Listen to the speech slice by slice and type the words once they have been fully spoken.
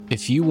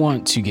If you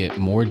want to get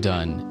more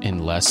done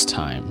in less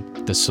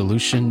time, the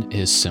solution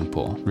is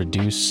simple: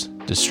 reduce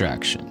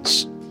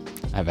distractions.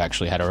 I've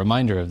actually had a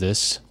reminder of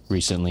this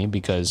recently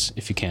because,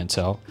 if you can't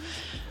tell,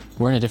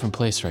 we're in a different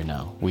place right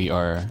now. We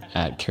are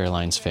at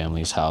Caroline's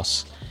family's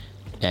house,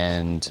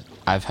 and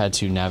I've had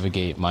to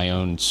navigate my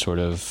own sort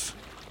of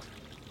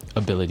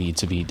ability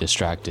to be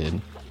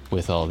distracted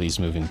with all these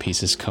moving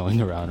pieces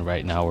going around.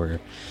 Right now we're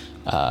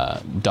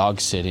dog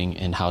sitting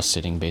and house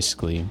sitting,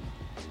 basically,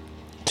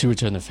 to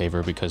return the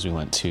favor because we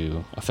went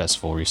to a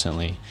festival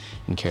recently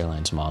and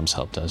Caroline's mom's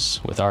helped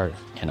us with our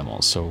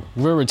animals. So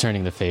we're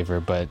returning the favor,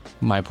 but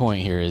my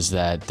point here is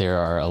that there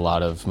are a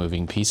lot of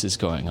moving pieces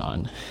going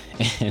on,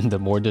 and the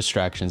more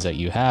distractions that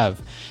you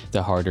have,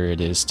 the harder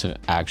it is to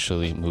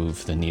actually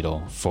move the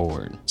needle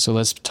forward. So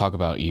let's talk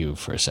about you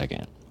for a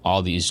second.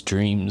 All these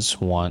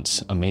dreams,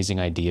 wants, amazing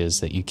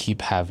ideas that you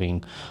keep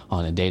having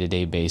on a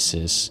day-to-day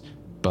basis,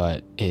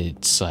 but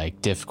it's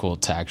like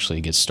difficult to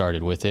actually get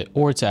started with it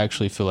or to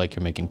actually feel like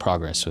you're making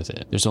progress with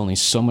it. There's only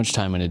so much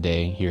time in a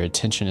day. Your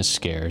attention is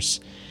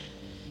scarce.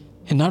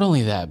 And not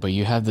only that, but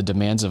you have the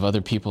demands of other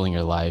people in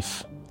your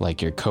life,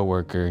 like your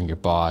coworker, your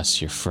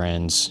boss, your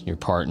friends, your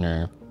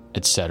partner,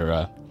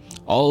 etc.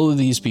 All of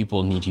these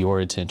people need your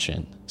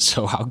attention.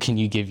 So how can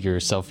you give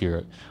yourself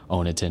your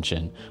own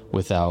attention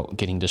without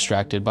getting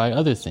distracted by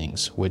other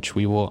things, which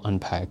we will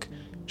unpack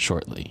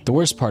shortly. The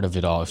worst part of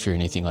it all, if you're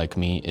anything like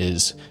me,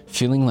 is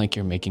feeling like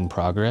you're making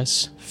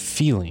progress,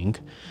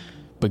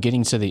 but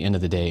getting to the end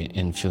of the day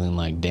and feeling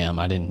like, damn,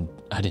 I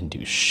didn't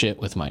do shit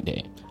with my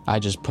day. I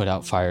just put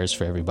out fires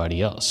for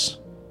everybody else.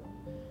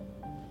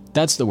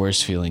 That's the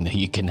worst feeling that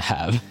you can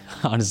have.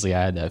 Honestly,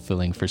 I had that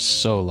feeling for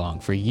so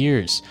long. For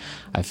years,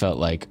 I felt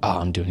like,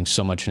 I'm doing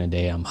so much in a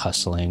day. I'm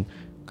hustling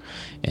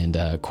and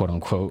quote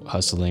unquote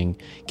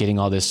hustling, getting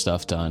all this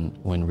stuff done,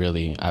 when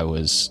really I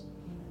was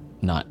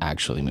not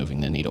actually moving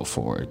the needle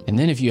forward. And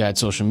then if you add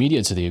social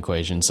media to the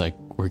equation, it's like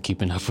we're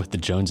keeping up with the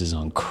Joneses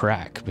on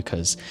crack,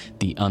 because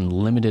the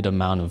unlimited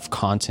amount of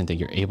content that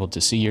you're able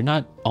to see, you're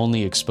not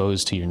only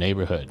exposed to your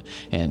neighborhood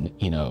and,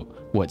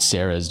 what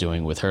Sarah is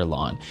doing with her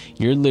lawn.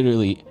 You're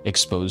literally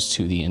exposed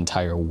to the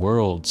entire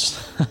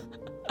world's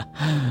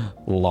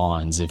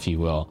lawns, if you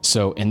will.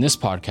 So in this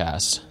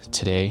podcast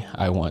today,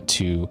 I want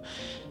to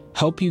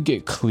help you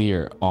get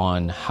clear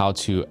on how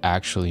to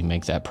actually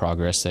make that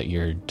progress that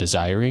you're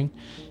desiring,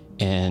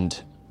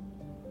 and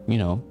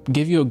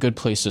give you a good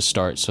place to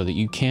start so that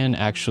you can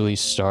actually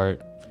start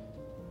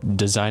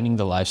designing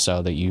the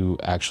lifestyle that you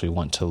actually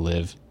want to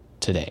live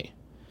today.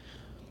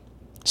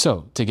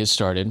 So to get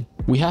started,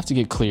 we have to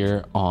get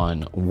clear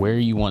on where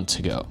you want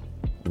to go.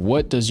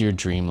 What does your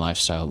dream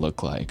lifestyle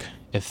look like?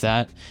 If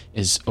that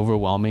is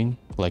overwhelming,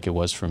 like it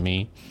was for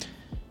me,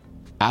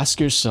 ask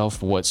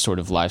yourself what sort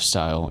of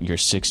lifestyle your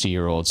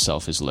 60-year-old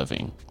self is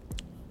living.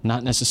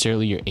 Not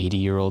necessarily your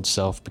 80-year-old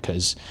self,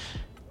 because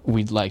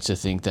we'd like to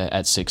think that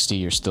at 60,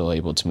 you're still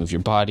able to move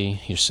your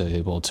body, you're still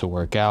able to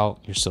work out,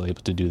 you're still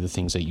able to do the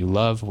things that you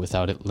love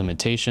without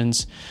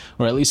limitations,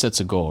 or at least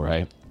that's a goal,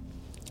 right?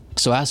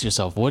 So ask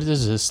yourself, what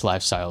does this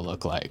lifestyle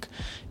look like?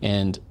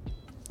 And,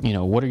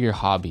 what are your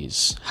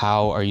hobbies?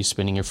 How are you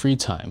spending your free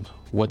time?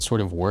 What sort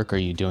of work are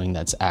you doing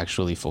that's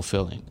actually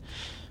fulfilling?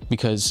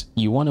 Because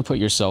you want to put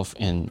yourself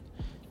in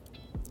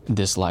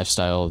this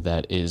lifestyle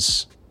that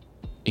is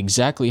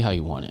exactly how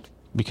you want it.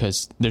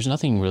 Because there's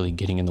nothing really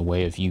getting in the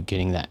way of you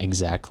getting that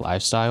exact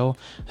lifestyle,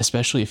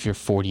 especially if you're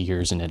 40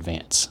 years in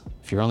advance.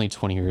 If you're only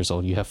 20 years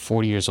old, you have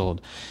 40 years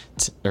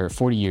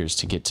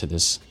to get to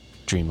this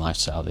dream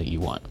lifestyle that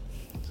you want.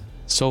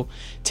 So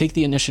take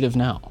the initiative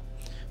now,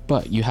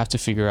 but you have to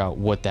figure out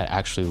what that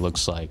actually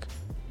looks like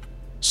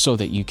so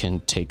that you can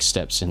take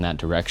steps in that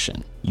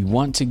direction. You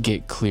want to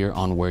get clear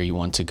on where you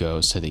want to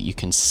go so that you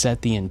can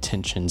set the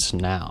intentions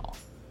now.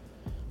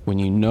 When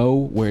you know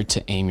where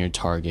to aim your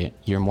target,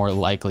 you're more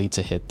likely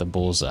to hit the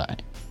bullseye.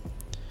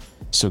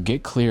 So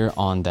get clear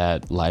on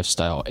that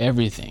lifestyle,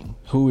 everything.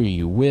 Who are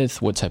you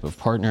with? What type of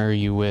partner are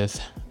you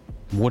with?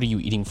 What are you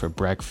eating for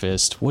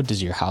breakfast? What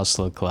does your house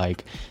look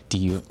like? Do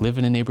you live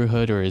in a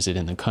neighborhood or is it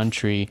in the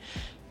country?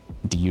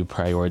 Do you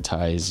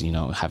prioritize,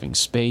 having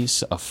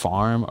space, a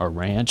farm, a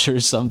ranch or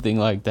something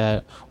like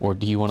that? Or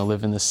do you want to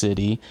live in the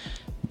city?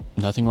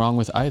 Nothing wrong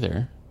with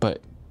either,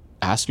 but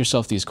ask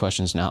yourself these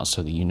questions now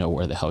so that you know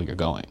where the hell you're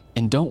going.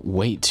 And don't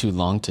wait too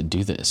long to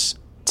do this.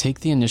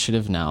 Take the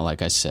initiative now,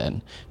 like I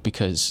said,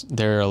 because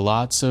there are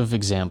lots of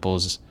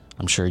examples,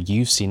 I'm sure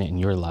you've seen it in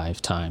your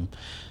lifetime,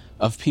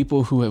 of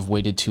people who have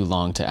waited too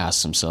long to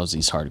ask themselves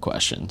these hard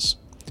questions.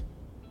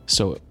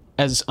 So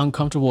as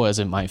uncomfortable as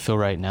it might feel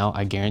right now,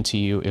 I guarantee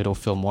you it'll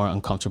feel more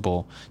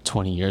uncomfortable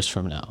 20 years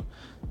from now.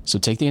 So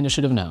take the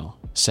initiative now,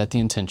 set the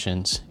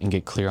intentions, and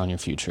get clear on your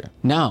future.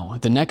 Now,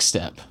 the next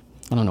step,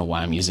 I don't know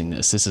why I'm using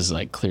this. This is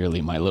like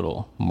clearly my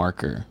little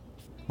marker.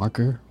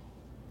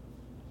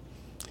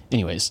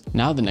 Anyways,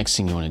 now the next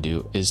thing you want to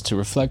do is to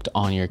reflect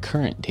on your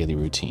current daily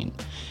routine.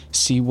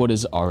 See what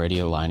is already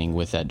aligning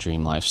with that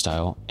dream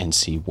lifestyle and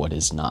see what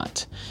is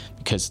not.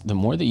 Because the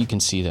more that you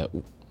can see that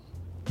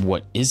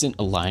what isn't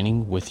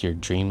aligning with your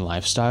dream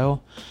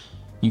lifestyle,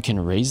 you can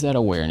raise that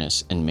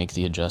awareness and make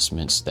the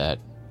adjustments that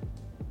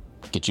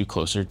get you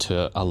closer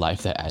to a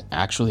life that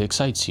actually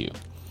excites you.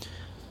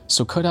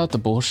 So cut out the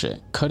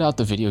bullshit. Cut out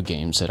the video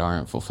games that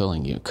aren't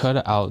fulfilling you.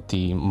 Cut out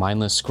the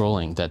mindless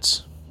scrolling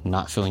that's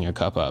not filling your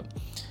cup up.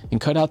 And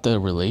cut out the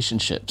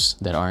relationships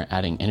that aren't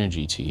adding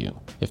energy to you.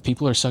 If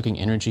people are sucking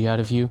energy out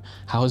of you,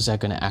 how is that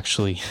going to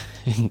actually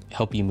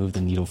help you move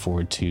the needle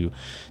forward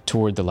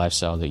toward the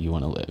lifestyle that you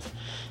want to live?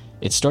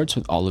 It starts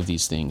with all of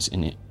these things.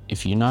 And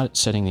if you're not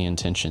setting the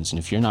intentions, and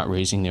if you're not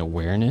raising the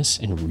awareness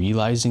and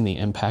realizing the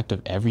impact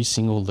of every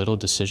single little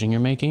decision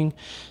you're making,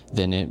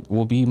 then it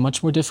will be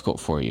much more difficult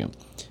for you.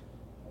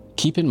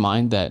 Keep in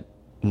mind that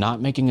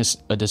not making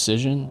a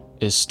decision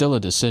is still a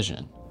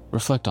decision.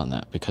 Reflect on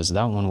that, because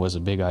that one was a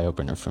big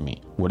eye-opener for me.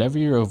 Whatever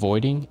you're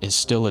avoiding is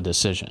still a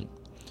decision.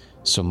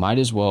 So might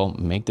as well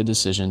make the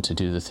decision to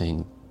do the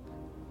thing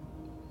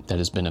that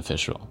is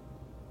beneficial.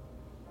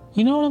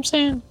 You know what I'm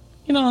saying?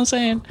 You know what I'm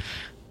saying?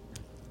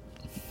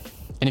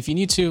 And if you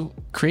need to,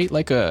 create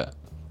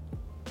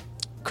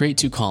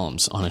 2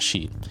 columns on a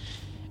sheet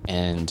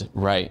and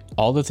write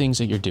all the things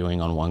that you're doing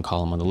on one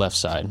column on the left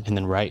side, and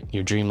then write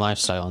your dream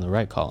lifestyle on the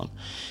right column.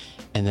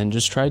 And then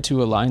just try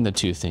to align the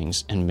 2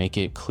 things and make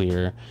it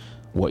clear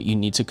what you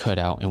need to cut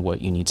out and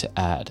what you need to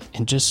add.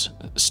 And just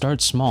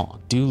start small.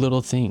 Do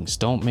little things.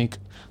 Don't make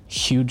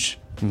huge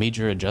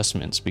major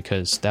adjustments,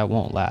 because that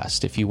won't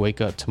last. If you wake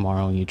up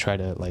tomorrow and you try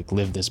to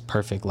live this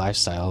perfect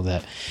lifestyle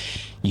that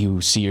you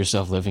see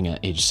yourself living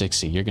at age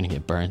 60, you're going to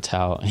get burnt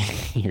out.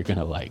 You're going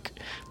to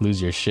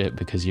lose your shit,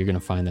 because you're going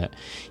to find that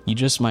you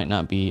just might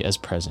not be as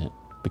present,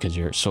 because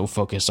you're so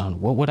focused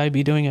on what would I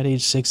be doing at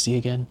age 60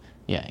 again?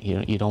 Yeah,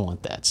 you don't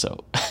want that.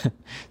 So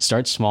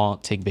start small,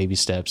 take baby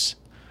steps,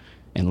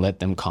 and let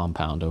them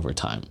compound over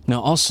time.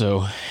 Now,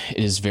 also,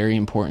 it is very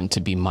important to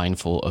be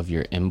mindful of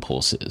your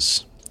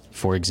impulses.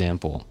 For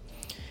example,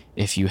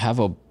 if you have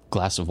a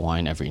glass of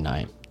wine every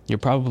night, you're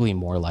probably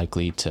more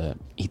likely to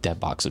eat that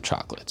box of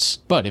chocolates.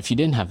 But if you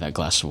didn't have that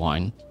glass of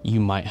wine,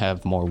 you might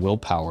have more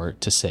willpower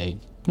to say,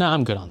 nah,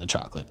 I'm good on the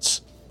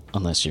chocolates,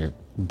 unless you're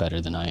better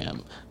than I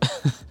am.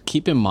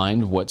 Keep in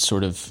mind what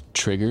sort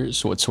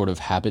of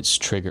habits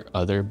trigger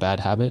other bad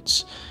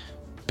habits,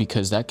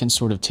 because that can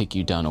sort of take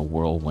you down a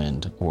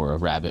whirlwind or a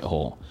rabbit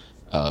hole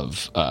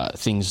of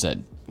things that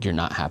you're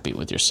not happy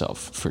with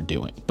yourself for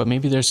doing. But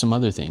maybe there's some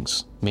other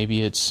things.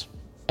 Maybe it's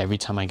every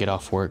time I get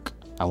off work,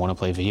 I want to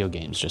play video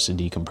games just to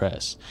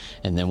decompress.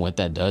 And then what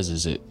that does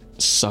is it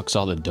sucks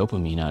all the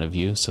dopamine out of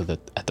you, so that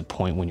at the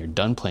point when you're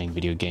done playing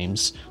video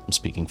games, I'm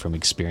speaking from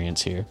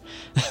experience here,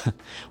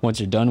 once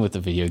you're done with the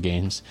video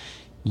games,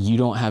 you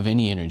don't have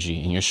any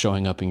energy, and you're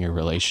showing up in your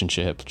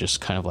relationship just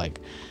kind of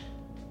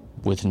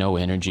with no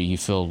energy. You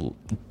feel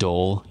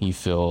dull. You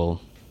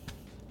feel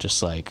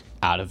just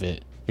out of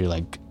it. You're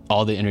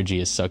all the energy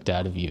is sucked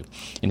out of you.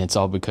 And it's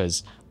all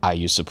because I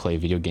used to play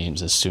video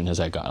games as soon as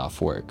I got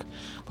off work.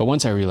 But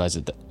once I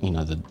realized that,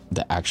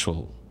 the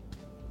actual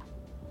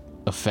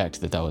effect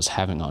that was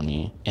having on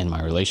me in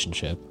my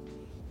relationship,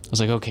 I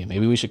was like, okay,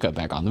 maybe we should cut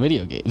back on the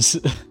video games.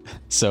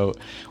 So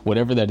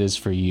whatever that is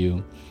for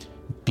you,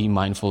 be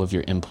mindful of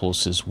your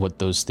impulses, what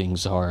those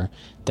things are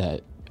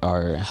that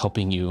are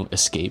helping you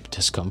escape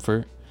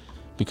discomfort,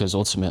 because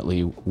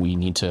ultimately we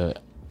need to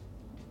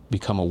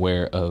become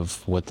aware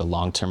of what the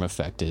long-term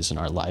effect is in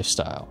our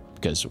lifestyle,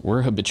 because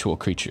we're habitual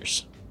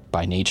creatures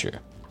by nature,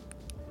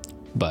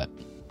 but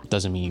it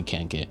doesn't mean you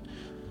can't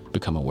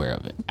become aware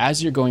of it.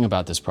 As you're going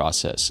about this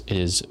process, it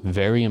is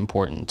very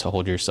important to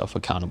hold yourself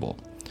accountable.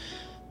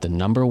 The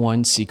number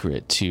one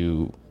secret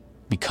to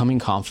becoming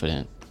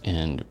confident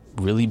and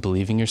really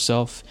believing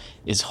yourself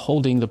is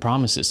holding the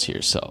promises to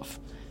yourself.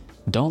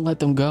 Don't let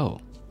them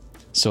go.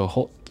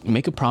 So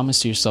make a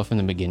promise to yourself in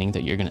the beginning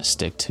that you're going to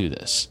stick to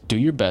this. Do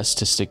your best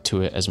to stick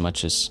to it as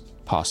much as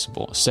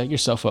possible. Set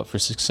yourself up for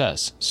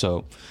success.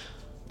 So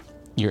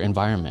your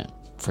environment,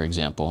 for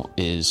example,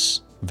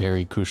 is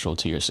very crucial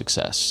to your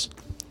success.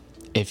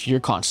 If you're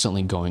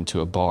constantly going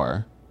to a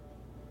bar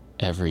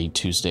every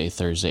Tuesday,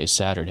 Thursday,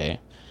 Saturday,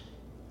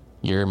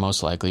 you're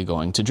most likely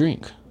going to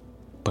drink.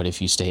 But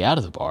if you stay out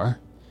of the bar,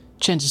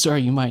 chances are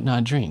you might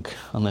not drink,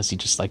 unless you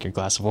just like your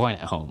glass of wine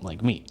at home,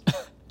 like me.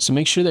 So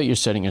make sure that you're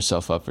setting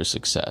yourself up for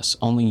success.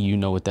 Only you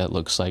know what that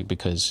looks like,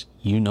 because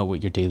you know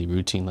what your daily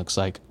routine looks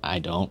like. I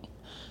don't.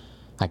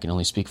 I can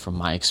only speak from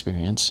my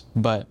experience.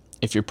 But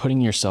if you're putting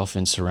yourself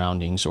in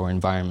surroundings or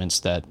environments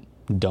that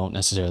don't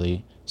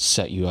necessarily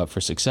set you up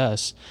for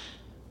success,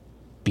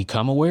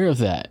 become aware of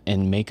that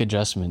and make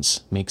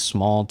adjustments. Make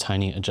small,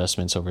 tiny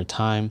adjustments over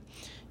time.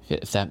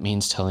 If that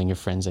means telling your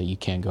friends that you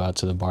can't go out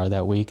to the bar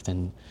that week,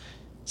 then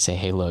say,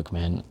 hey, look,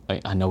 man,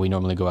 I know we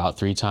normally go out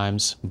 3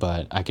 times,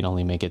 but I can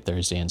only make it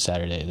Thursday and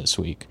Saturday this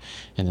week.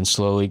 And then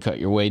slowly cut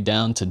your way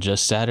down to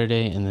just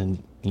Saturday. And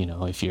then,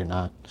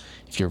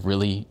 if you're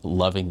really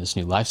loving this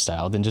new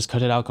lifestyle, then just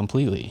cut it out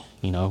completely.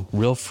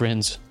 Real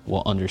friends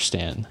will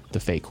understand. The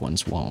fake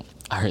ones won't.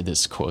 I heard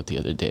this quote the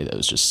other day that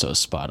was just so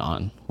spot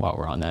on while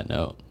we're on that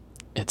note.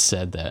 It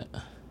said that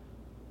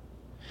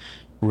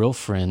real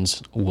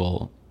friends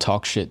will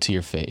talk shit to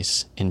your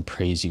face and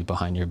praise you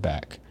behind your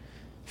back,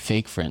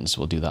 Fake friends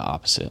will do the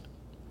opposite.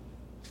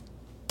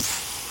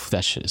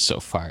 That shit is so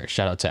fire.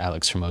 Shout out to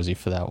Alex Hormozy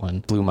for that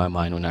one. Blew my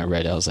mind when I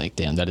read it. I was like,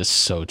 damn, that is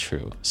so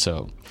true.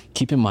 So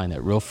keep in mind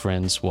that real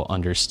friends will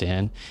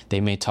understand. They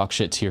may talk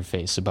shit to your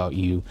face about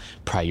you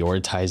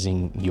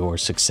prioritizing your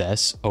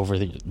success over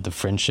the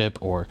friendship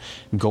or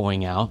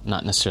going out,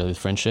 not necessarily the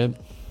friendship.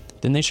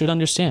 Then they should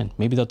understand.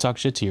 Maybe they'll talk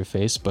shit to your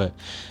face, but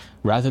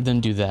rather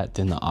than do that,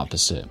 then the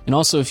opposite. And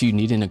also, if you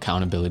need an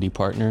accountability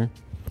partner,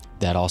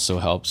 that also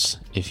helps.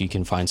 If you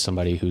can find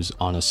somebody who's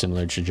on a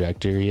similar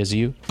trajectory as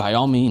you, by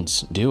all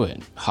means, do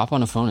it. Hop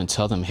on a phone and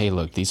tell them, hey,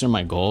 look, these are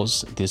my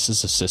goals. This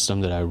is a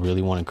system that I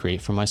really want to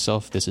create for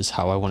myself. This is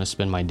how I want to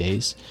spend my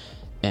days.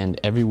 And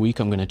every week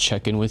I'm going to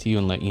check in with you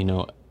and let you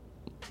know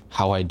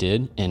how I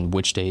did and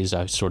which days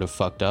I sort of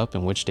fucked up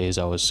and which days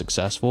I was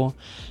successful.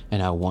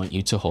 And I want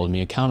you to hold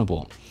me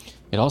accountable.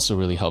 It also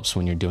really helps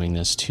when you're doing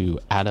this to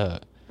add a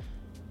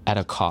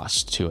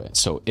cost to it.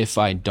 So if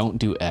I don't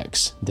do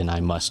X, then I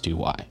must do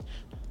Y.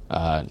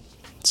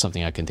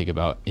 Something I can think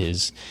about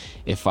is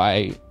if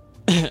I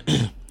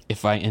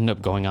end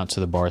up going out to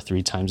the bar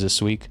 3 times this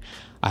week,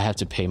 I have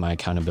to pay my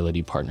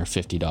accountability partner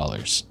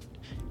 $50.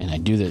 And I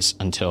do this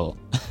until,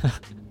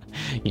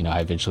 I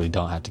eventually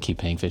don't have to keep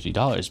paying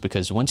 $50,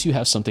 because once you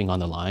have something on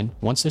the line,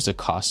 once there's a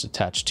cost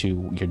attached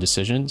to your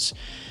decisions,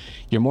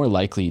 you're more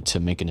likely to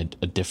make a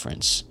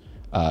difference.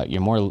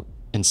 You're more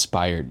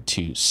inspired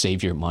to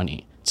save your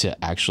money,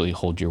 to actually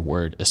hold your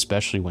word,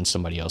 especially when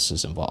somebody else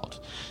is involved.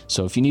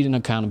 So if you need an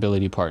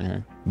accountability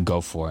partner, go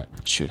for it.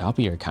 Shoot, I'll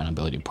be your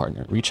accountability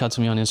partner. Reach out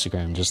to me on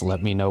Instagram. Just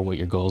let me know what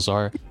your goals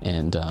are.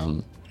 And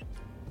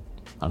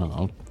I don't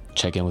know,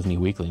 check in with me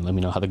weekly and let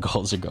me know how the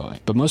goals are going.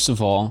 But most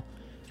of all,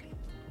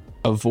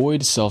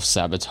 avoid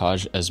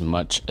self-sabotage as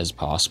much as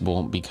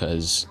possible,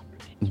 because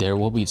there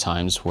will be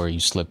times where you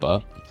slip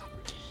up.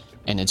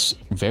 And it's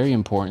very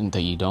important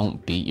that you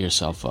don't beat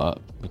yourself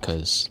up,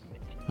 because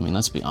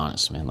let's be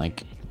honest, man,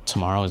 like,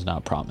 tomorrow is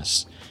not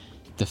promised.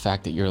 The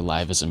fact that you're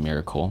alive is a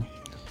miracle,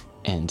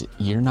 and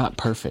you're not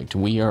perfect.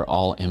 We are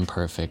all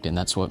imperfect, and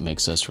that's what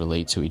makes us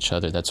relate to each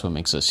other. That's what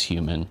makes us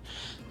human.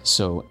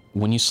 So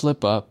when you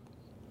slip up,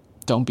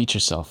 don't beat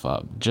yourself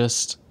up.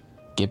 Just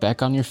get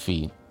back on your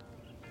feet,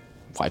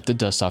 wipe the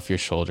dust off your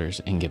shoulders,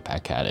 and get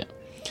back at it.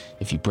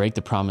 If you break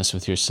the promise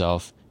with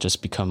yourself,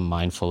 just become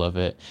mindful of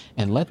it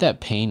and let that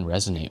pain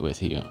resonate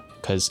with you.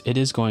 Because it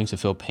is going to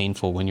feel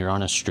painful when you're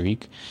on a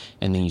streak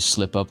and then you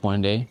slip up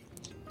one day.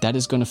 That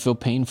is going to feel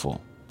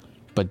painful.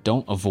 But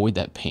don't avoid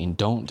that pain.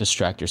 Don't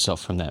distract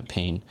yourself from that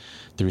pain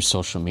through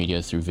social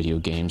media, through video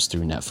games,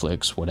 through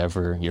Netflix,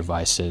 whatever your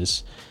vice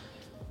is.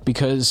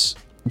 Because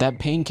that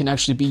pain can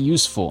actually be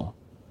useful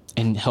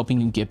in helping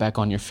you get back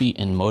on your feet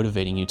and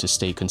motivating you to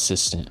stay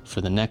consistent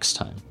for the next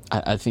time.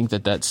 I think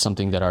that that's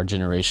something that our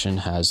generation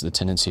has the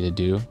tendency to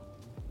do.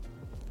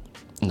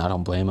 And I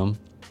don't blame them.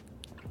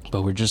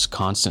 But we're just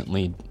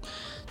constantly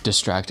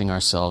distracting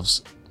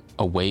ourselves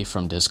away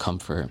from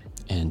discomfort.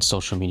 And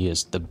social media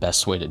is the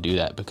best way to do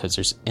that, because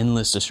there's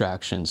endless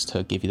distractions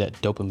to give you that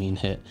dopamine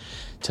hit,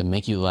 to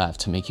make you laugh,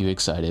 to make you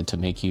excited, to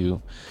make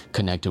you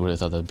connected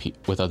with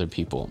other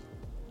people.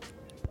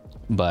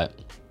 But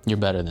you're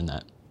better than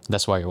that.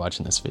 That's why you're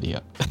watching this video.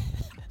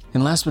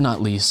 And last but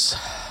not least,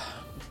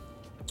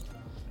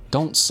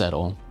 don't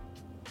settle.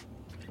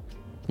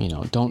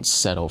 Don't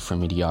settle for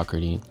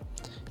mediocrity.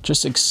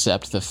 Just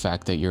accept the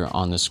fact that you're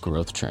on this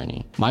growth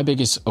journey. My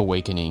biggest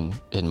awakening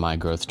in my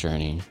growth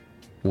journey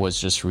was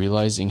just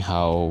realizing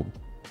how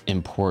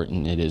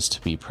important it is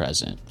to be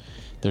present.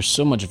 There's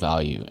so much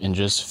value in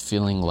just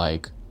feeling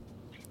like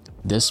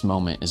this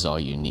moment is all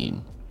you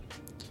need.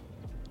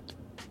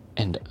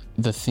 And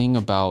the thing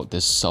about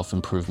this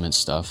self-improvement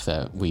stuff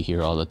that we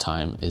hear all the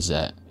time is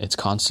that it's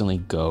constantly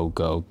go,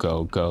 go,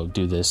 go, go,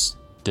 do this,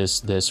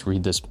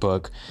 read this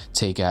book,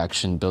 take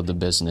action, build the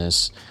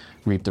business,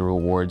 reap the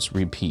rewards,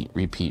 repeat.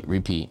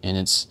 And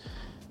it's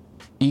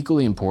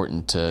equally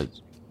important to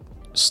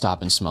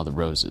stop and smell the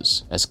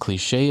roses. As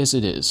cliche as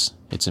it is,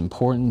 it's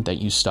important that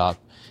you stop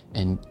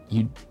and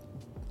you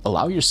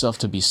allow yourself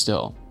to be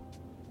still,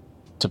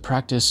 to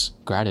practice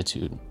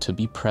gratitude, to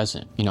be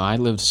present. I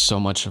lived so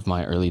much of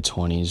my early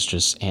 20s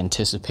just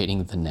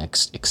anticipating the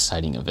next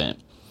exciting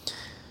event.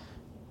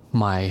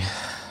 One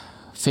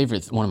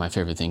of my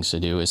favorite things to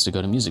do is to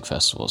go to music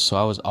festivals. So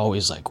I was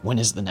always like, when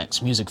is the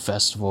next music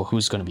festival?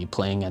 Who's going to be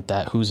playing at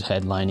that? Who's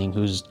headlining?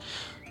 Who's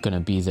going to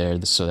be there,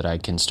 so that I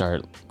can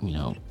start,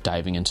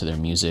 diving into their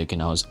music.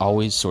 And I was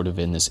always sort of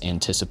in this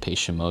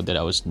anticipation mode that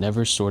I was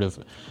never sort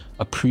of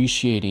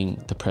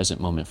appreciating the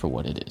present moment for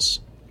what it is.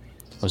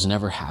 I was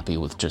never happy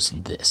with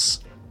just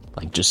this,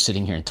 like just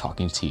sitting here and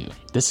talking to you.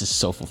 This is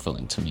so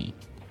fulfilling to me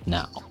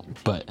now,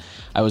 but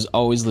I was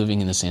always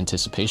living in this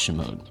anticipation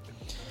mode.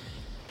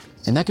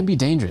 And that can be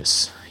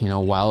dangerous.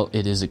 While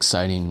it is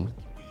exciting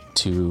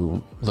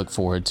to look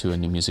forward to a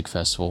new music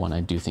festival, and I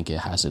do think it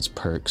has its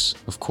perks,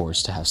 of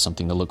course, to have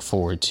something to look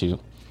forward to,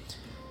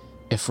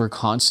 if we're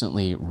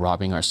constantly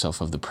robbing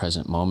ourselves of the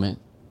present moment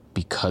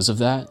because of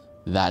that,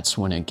 that's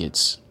when it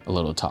gets a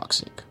little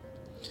toxic.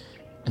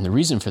 And the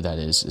reason for that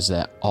is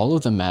that all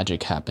of the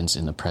magic happens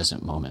in the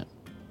present moment.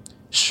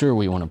 Sure,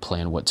 we want to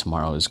plan what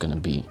tomorrow is going to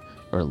be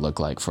or look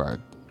like for our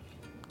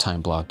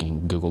time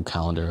blocking, Google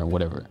Calendar or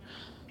whatever.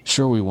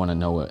 Sure, we want to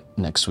know what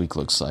next week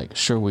looks like.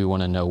 Sure, we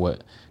want to know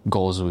what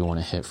goals we want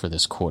to hit for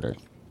this quarter.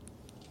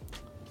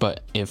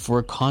 But if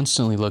we're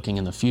constantly looking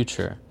in the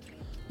future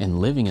and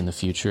living in the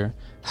future,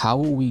 how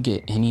will we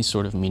get any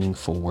sort of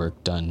meaningful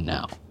work done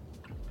now?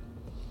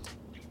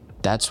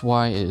 That's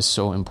why it is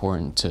so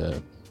important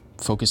to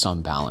focus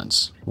on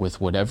balance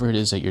with whatever it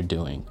is that you're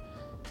doing.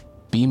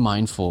 Be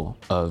mindful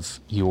of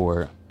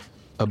your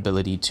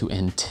ability to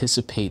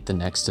anticipate the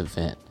next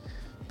event,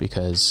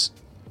 because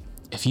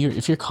if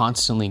you're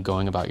constantly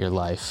going about your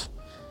life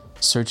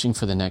searching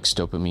for the next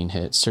dopamine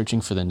hit,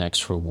 searching for the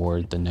next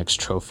reward, the next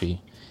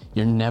trophy,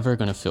 you're never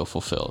going to feel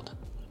fulfilled,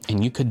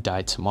 and you could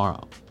die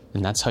tomorrow.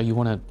 And that's how you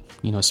want to,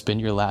 spend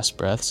your last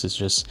breaths, is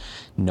just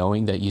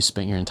knowing that you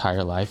spent your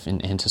entire life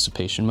in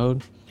anticipation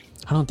mode?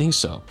 I don't think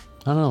so.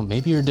 I don't know,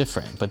 maybe you're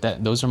different,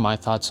 but those are my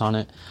thoughts on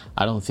it.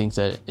 I don't think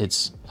that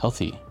it's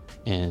healthy.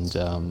 And,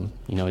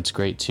 it's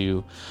great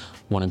to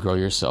want to grow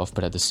yourself,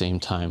 but at the same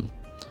time,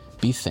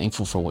 be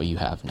thankful for what you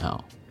have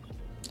now.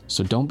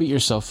 So don't beat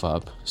yourself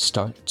up.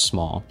 Start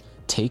small.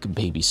 Take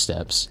baby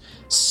steps.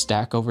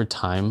 Stack over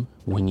time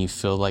when you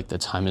feel like the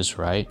time is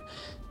right.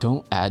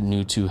 Don't add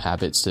new 2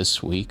 habits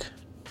this week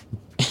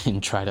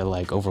and try to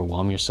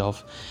overwhelm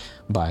yourself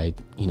by,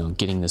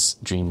 getting this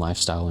dream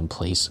lifestyle in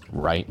place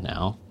right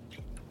now.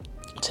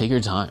 Take your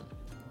time.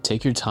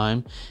 Take your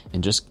time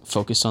and just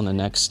focus on the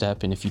next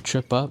step. And if you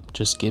trip up,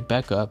 just get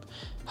back up,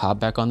 hop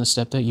back on the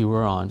step that you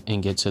were on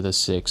and get to the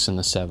 6th and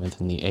the 7th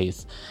and the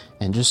 8th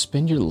and just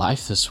spend your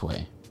life this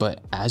way.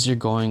 But as you're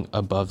going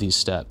above these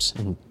steps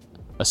and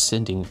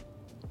ascending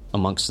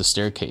amongst the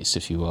staircase,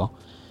 if you will,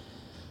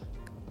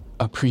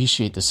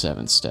 appreciate the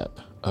 7th step,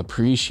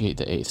 appreciate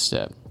the 8th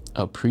step,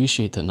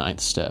 appreciate the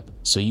 9th step,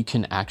 so you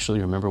can actually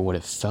remember what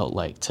it felt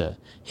like to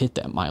hit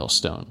that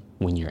milestone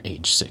when you're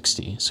age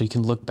 60. So you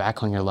can look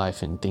back on your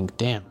life and think,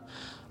 damn,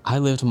 I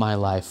lived my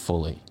life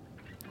fully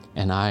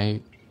and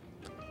I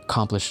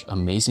accomplished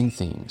amazing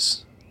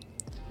things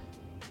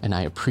and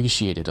I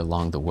appreciated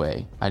along the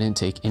way. I didn't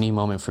take any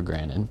moment for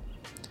granted.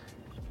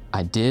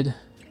 I did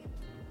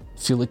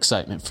feel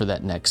excitement for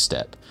that next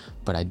step,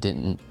 but I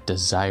didn't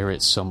desire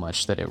it so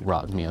much that it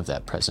robbed me of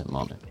that present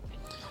moment.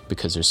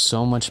 Because there's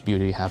so much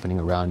beauty happening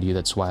around you.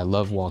 That's why I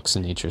love walks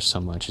in nature so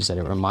much, is that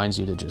it reminds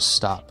you to just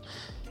stop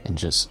and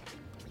just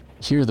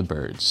hear the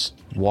birds,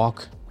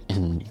 walk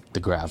in the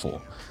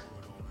gravel,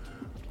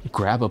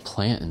 grab a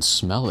plant and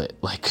smell it.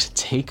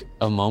 Take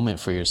a moment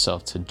for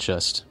yourself to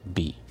just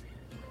be.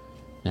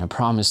 And I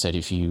promise that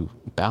if you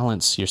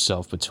balance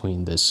yourself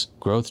between this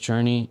growth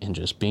journey and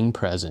just being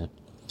present,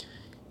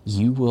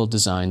 you will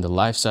design the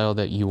lifestyle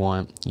that you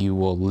want. You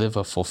will live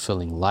a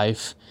fulfilling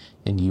life,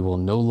 and you will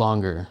no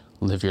longer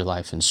live your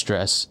life in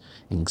stress,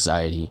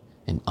 anxiety,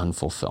 and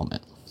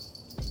unfulfillment.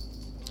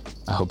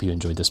 I hope you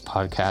enjoyed this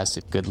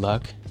podcast. Good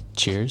luck,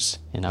 cheers,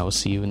 and I will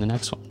see you in the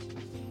next one.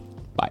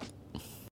 Bye.